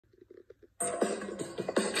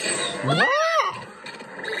Wow!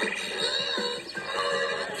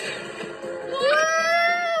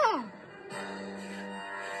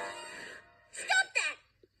 Stop that!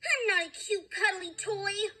 I'm not a cute, cuddly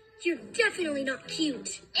toy. You're definitely not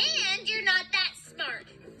cute. And you're not that smart.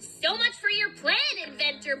 So much for your plan,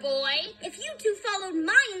 inventor boy. If you two followed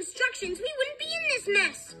my instructions, we wouldn't be in this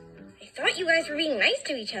mess. I thought you guys were being nice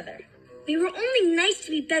to each other. We were only nice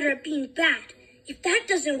to be better at being bad. If that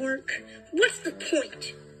doesn't work, what's the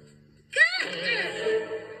point?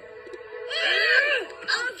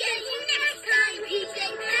 I'll get you next time,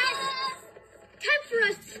 PJMasks. Time for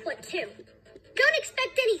us to split too. Don't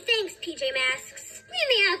expect any thanks, PJMasks. We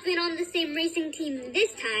may have been on the same racing team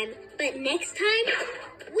this time, but next time,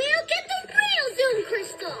 we'll get the real Zoom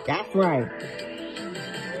Crystal. That's right.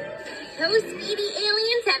 Those speedy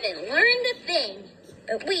aliens haven't learned a thing.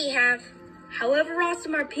 But we have. However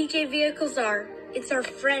awesome our PJ vehicles are, it's our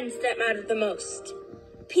friends that matter the most.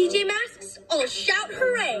 PJ Masks, all shout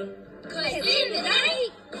hooray! 'Cause in the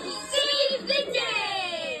night, save the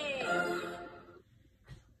day!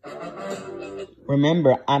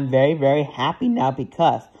 Remember, I'm very, very happy now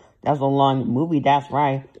because that was a long movie, that's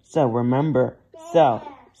right. So remember, that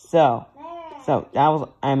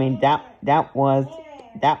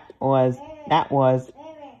was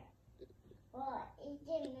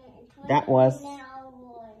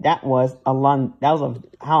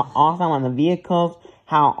how awesome on the vehicles,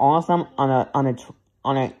 how awesome on a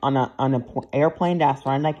airplane, that's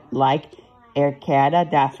right, like Air Canada,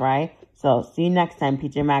 that's right. So see you next time,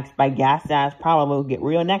 PJ Masks by Gas. That's probably will get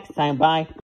real next time. Bye.